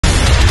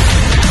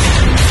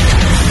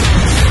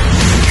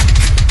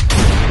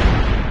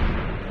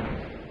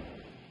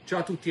Ciao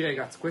a tutti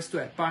ragazzi, questo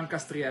è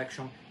Punkcast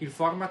Reaction, il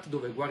format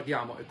dove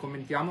guardiamo e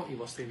commentiamo i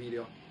vostri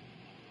video.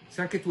 Se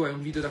anche tu hai un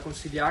video da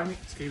consigliarmi,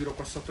 scrivilo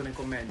qua sotto nei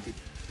commenti.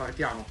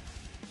 Partiamo!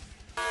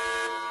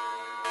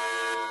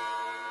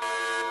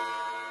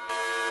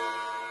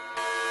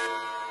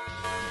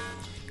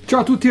 Ciao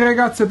a tutti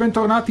ragazzi e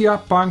bentornati a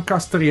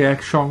Punkcast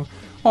Reaction.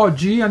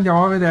 Oggi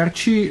andiamo a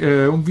vederci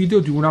un video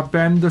di una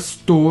band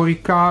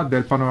storica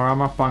del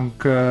panorama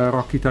punk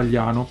rock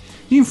italiano.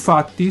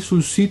 Infatti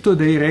sul sito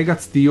dei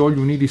ragazzi di All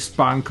You Need Is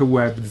Punk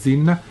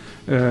webzine,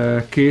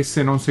 che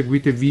se non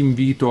seguite vi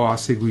invito a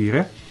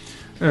seguire,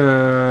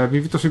 vi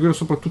invito a seguire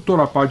soprattutto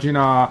la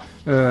pagina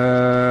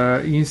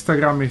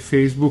Instagram e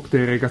Facebook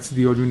dei ragazzi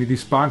di All You Need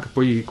Is Punk,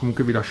 poi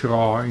comunque vi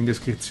lascerò in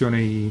descrizione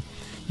i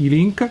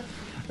link.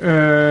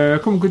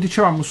 Comunque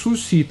dicevamo, sul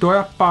sito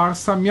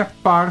mi è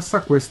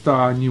apparsa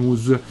questa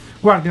news.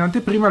 Guardi, in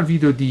anteprima il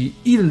video di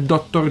il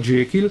Dottor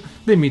Jekyll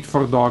dei Meat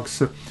for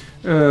Dogs.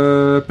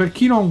 Per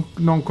chi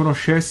non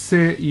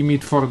conoscesse i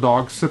Meat for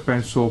Dogs,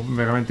 penso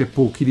veramente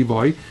pochi di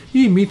voi,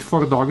 i Meat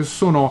for Dogs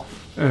sono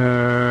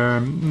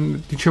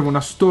dicevo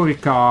una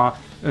storica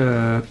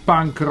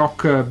punk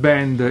rock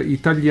band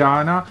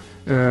italiana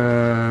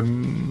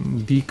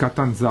di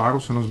Catanzaro,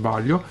 se non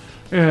sbaglio,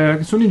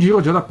 sono in giro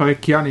già da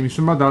parecchi anni, mi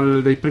sembra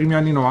dai primi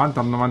anni 90,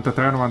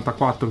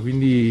 93-94,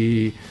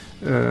 quindi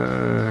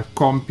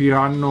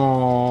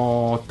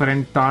compiranno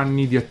 30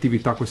 anni di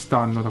attività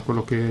quest'anno, da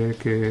quello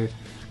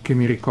che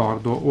mi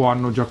ricordo, o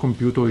hanno già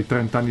compiuto i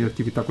 30 anni di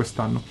attività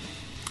quest'anno.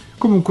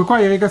 Comunque qua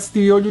i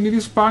ragazzi di All You Need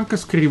Is Punk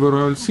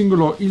scrivono: il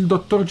singolo Il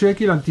Dottor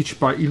Jekyll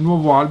anticipa il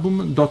nuovo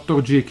album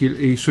Dottor Jekyll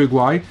e i suoi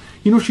guai,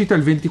 in uscita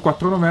il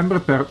 24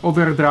 novembre per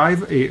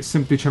Overdrive e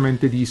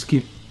Semplicemente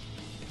Dischi.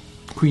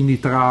 Quindi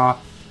tra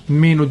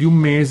meno di un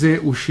mese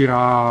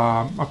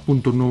uscirà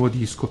appunto un nuovo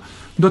disco.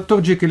 Dottor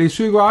Jekyll e i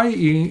suoi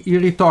guai, il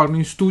ritorno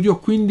in studio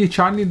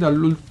 15 anni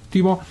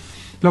dall'ultimo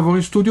lavoro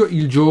in studio,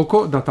 Il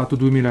Gioco, datato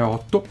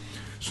 2008.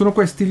 Sono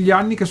questi gli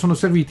anni che sono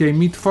serviti ai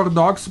Meat for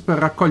Dogs per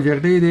raccogliere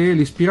le idee e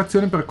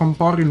l'ispirazione per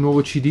comporre il nuovo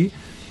CD,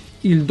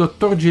 Il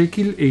Dottor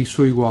Jekyll e i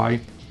suoi guai.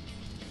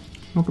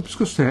 Non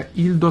capisco se è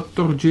Il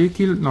Dottor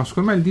Jekyll, no,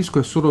 secondo me il disco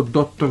è solo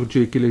Dottor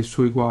Jekyll e i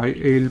suoi guai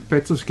e il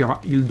pezzo si chiama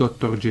Il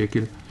Dottor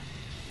Jekyll.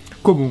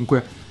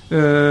 Comunque,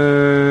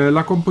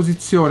 la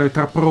composizione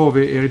tra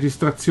prove e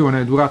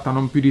registrazione è durata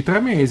non più di 3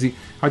 mesi.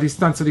 A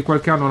distanza di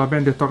qualche anno la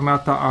band è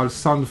tornata al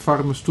Sound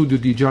Farm Studio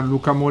di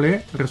Gianluca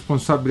Molè,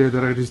 responsabile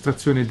della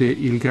registrazione de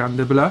Il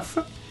Grande Bluff.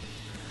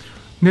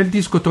 Nel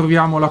disco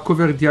troviamo la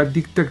cover di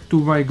Addicted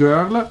to My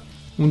Girl,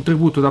 un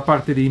tributo da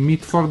parte dei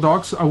Meat for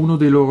Dogs a uno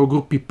dei loro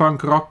gruppi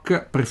punk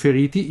rock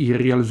preferiti, i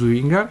Real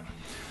Swinger.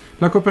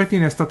 La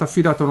copertina è stata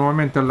affidata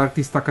nuovamente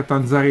all'artista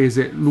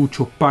catanzarese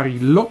Lucio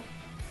Parrillo,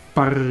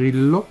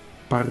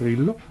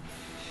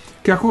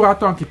 che ha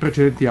curato anche i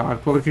precedenti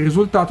artwork. Il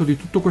risultato di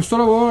tutto questo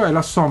lavoro è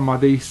la somma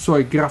dei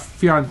suoi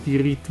graffianti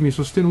ritmi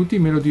sostenuti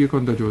in melodie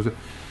contagiose.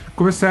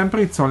 Come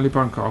sempre, it's only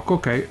punk rock.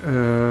 Ok,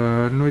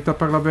 novità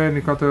per la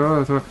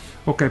band,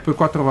 ok, poi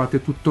qua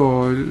trovate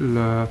tutto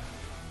il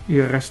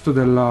resto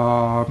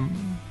della...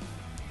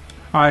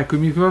 Ah, ecco, i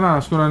microfono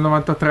nascono nel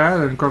 93,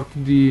 nel corto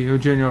di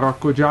Eugenio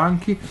Rocco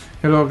GIANKY,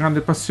 e la loro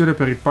grande passione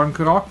per il punk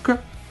rock.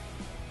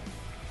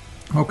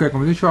 Ok,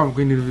 come dicevamo,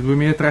 quindi nel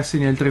 2003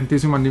 segna il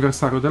 30°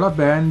 anniversario della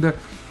band.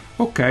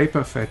 Ok,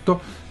 perfetto.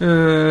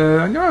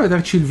 Andiamo a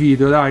vederci il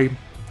video, dai.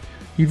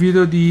 Il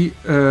video di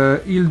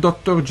il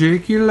Dottor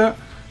Jekyll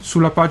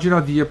sulla pagina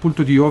di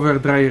appunto di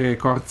Overdrive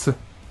Records.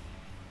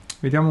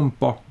 Vediamo un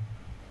po'.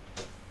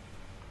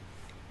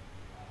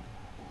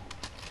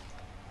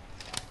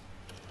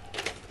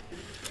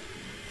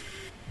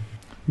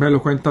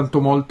 Bello qua,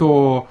 intanto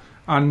molto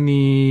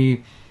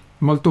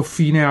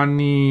fine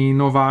anni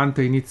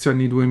 90, inizio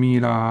anni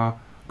 2000,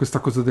 questa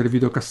cosa delle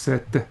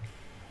videocassette.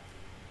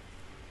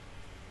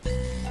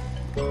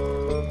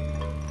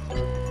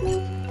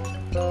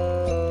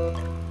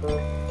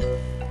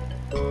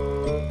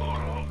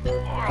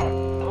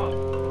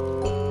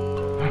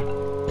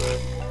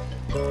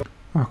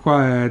 Ah,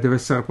 qua deve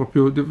essere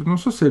proprio... non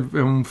so se è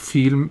un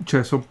film,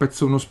 cioè se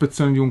è uno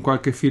spezzone di un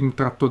qualche film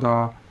tratto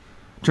da...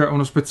 cioè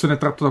uno spezzone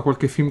tratto da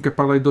qualche film che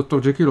parla di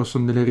Dottor Jekyll, o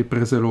sono delle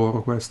riprese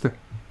loro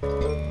queste?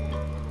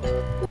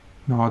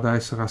 No, dai,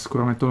 sarà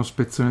sicuramente uno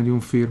spezzone di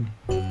un film.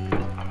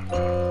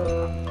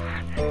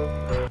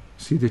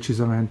 Sì,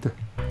 decisamente.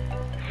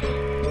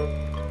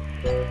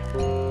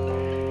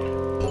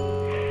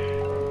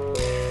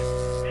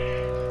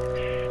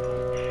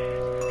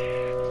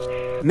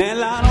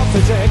 Nella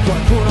notte c'è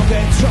qualcuno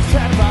che ci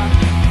osserva,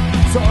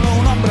 solo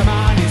un'ombra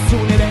ma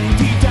nessuna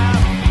identità.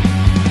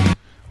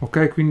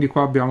 Ok, quindi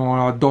qua abbiamo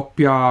la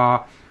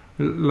doppia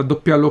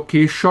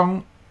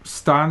location,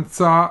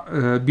 stanza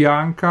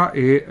bianca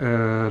e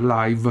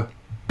live.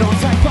 Non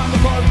sai quando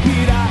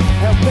colpirà,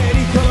 è un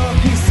pericolo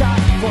chissà,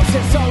 forse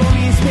è solo un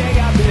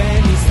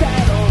inspiegabile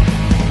mistero.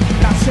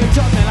 Nasce il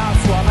giorno e la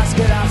sua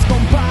maschera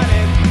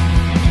scompare,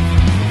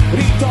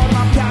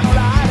 ritorna piano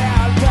la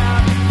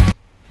realtà.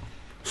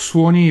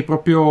 Suoni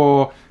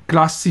proprio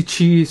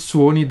classici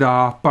suoni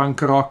da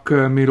punk rock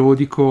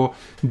melodico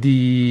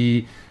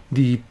dei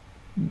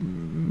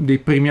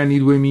primi anni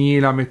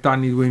 2000, metà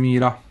anni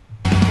 2000.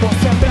 Può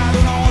sembrare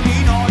uno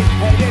di noi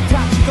ed è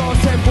tragico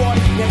se vuoi,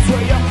 nei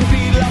suoi occhi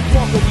brilla un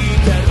fuoco di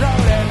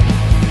terrore.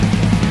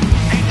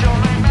 E il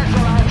giorno in mezzo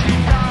alla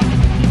città,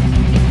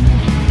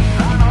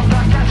 la notte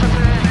a caccia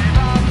se ne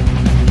va.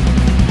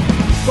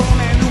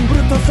 Come in un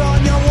brutto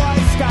sogno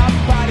vuoi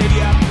scappare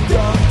via,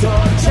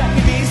 Dottor, c'è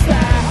chi ti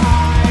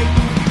stai,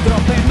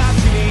 troppe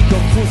immagini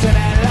confuse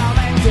nella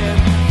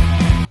mente.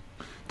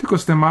 Con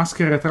queste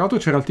maschere, tra l'altro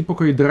c'era il tipo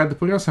con i dread,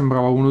 prima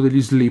sembrava uno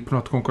degli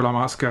Slipknot con quella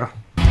maschera.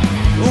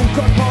 Un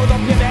corpo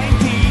doppia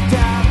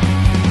identità,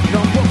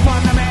 non può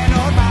farne a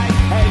meno ormai,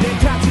 ed è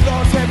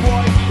tragico se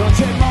vuoi, non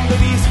c'è modo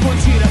di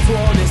sfuggire al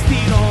suo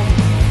destino.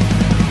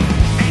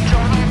 Il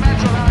giorno in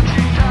mezzo alla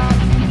città.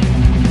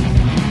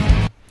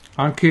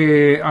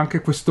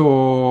 Anche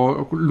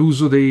questo,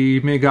 l'uso dei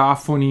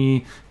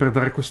megafoni per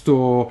dare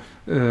questo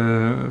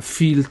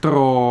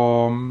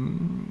filtro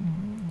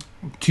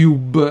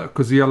tube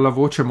così alla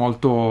voce,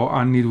 molto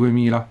anni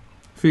 2000.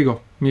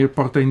 Figo, mi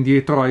riporta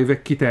indietro ai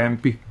vecchi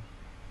tempi.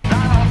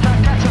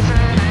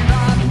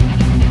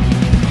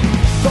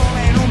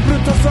 Come in un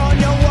brutto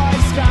sogno vuoi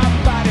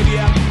scappare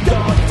via,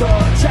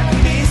 Dottor, c'è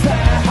chi ti stai.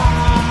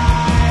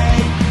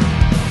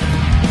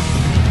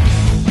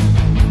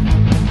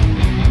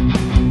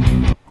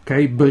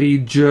 Ok,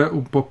 bridge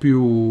un po'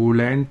 più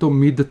lento,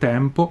 mid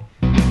tempo.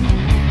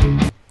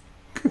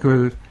 Che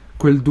è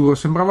quel duro?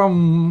 Sembrava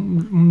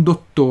un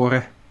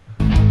dottore.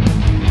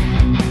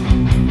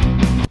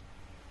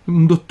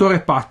 Un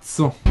dottore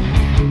pazzo.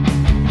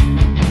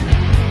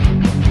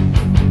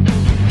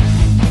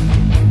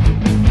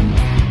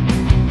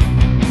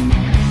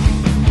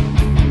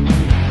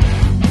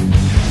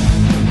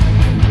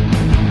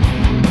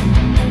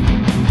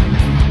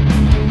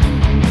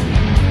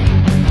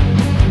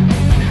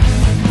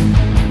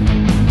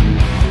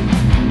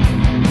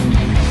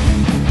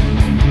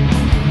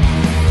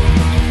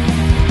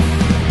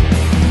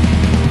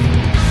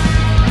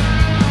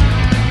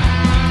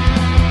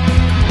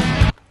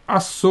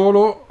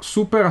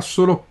 Super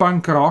assolo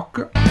punk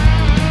rock.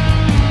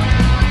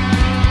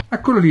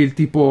 Eccolo lì il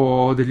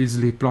tipo degli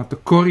Slipknot,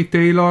 Corey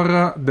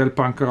Taylor del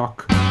punk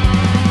rock.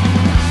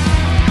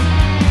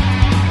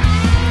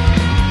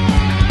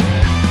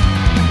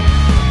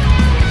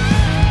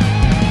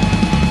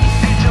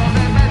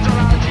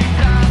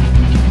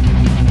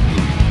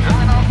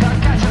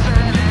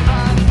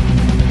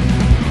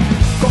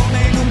 Come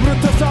in un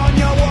brutto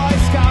sogno vuoi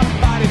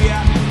scappare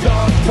via,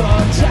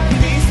 Dottor, c'è chi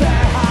ti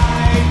stai.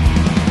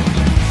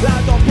 La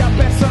doppia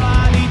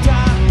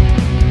personalità,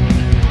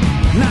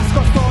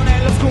 nascosto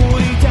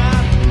nell'oscurità.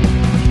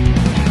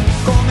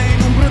 Come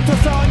in un brutto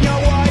sogno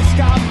vuoi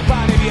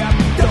scappare via,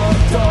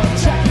 Dottor,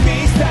 c'è chi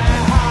ti stai.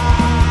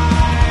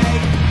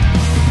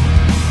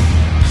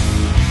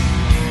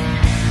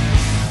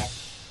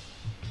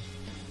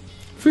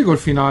 Figo il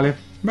finale,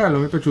 bello,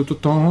 mi è piaciuto.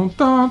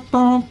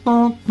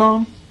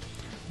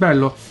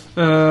 Bello.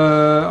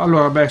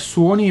 Allora, beh,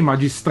 suoni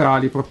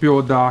magistrali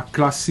proprio da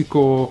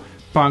classico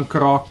punk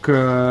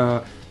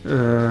rock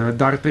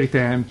d'altri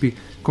tempi,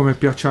 come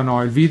piace a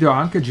noi. Il video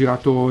anche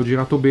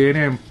girato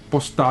bene, un po'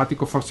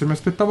 statico, forse mi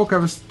aspettavo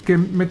che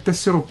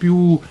mettessero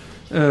più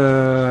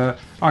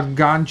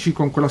agganci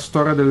con quella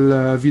storia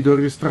del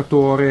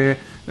videoregistratore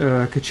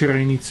che c'era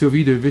all'inizio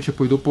video, invece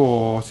poi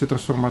dopo si è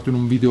trasformato in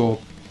un video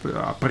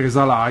a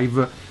presa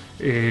live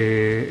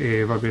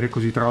e va bene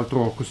così. Tra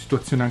l'altro con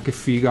situazione anche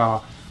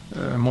figa,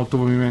 molto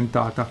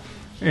movimentata.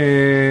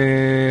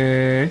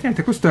 E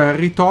niente, questo è il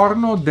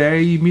ritorno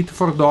dei Meat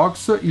for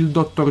Dogs, il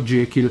Dottor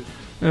Jekyll.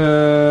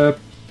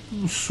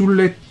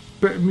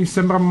 Mi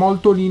sembra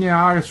molto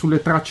lineare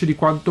sulle tracce di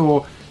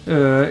quanto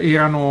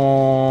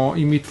erano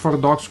i Meat for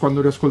Dogs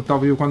quando li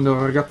ascoltavo io quando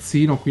ero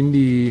ragazzino,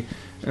 quindi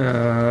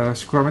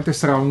sicuramente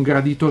sarà un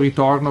gradito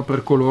ritorno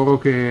per coloro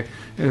che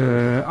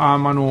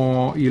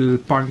amano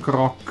il punk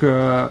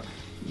rock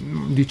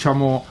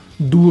diciamo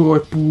duro e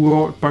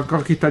puro, il punk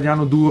rock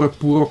italiano duro e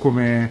puro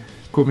come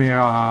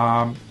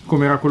era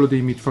quello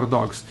dei Meat for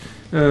Dogs.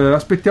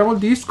 Aspettiamo il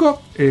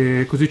disco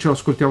e così ce lo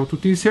ascoltiamo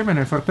tutti insieme.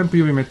 Nel frattempo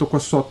io vi metto qua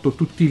sotto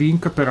tutti i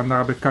link per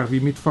andare a beccarvi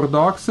Meat for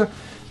Dogs,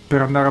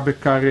 per andare a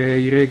beccare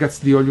i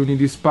ragazzi di All You Need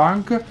Is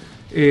Punk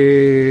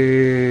e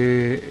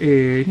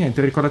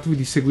niente, ricordatevi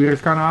di seguire il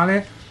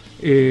canale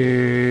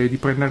e di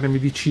prendere le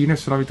medicine,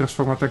 se no vi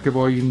trasformate anche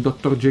voi in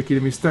Dr. Jekyll e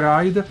Mr.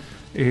 Hyde.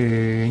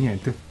 E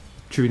niente,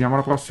 ci vediamo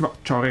alla prossima,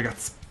 ciao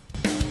ragazzi.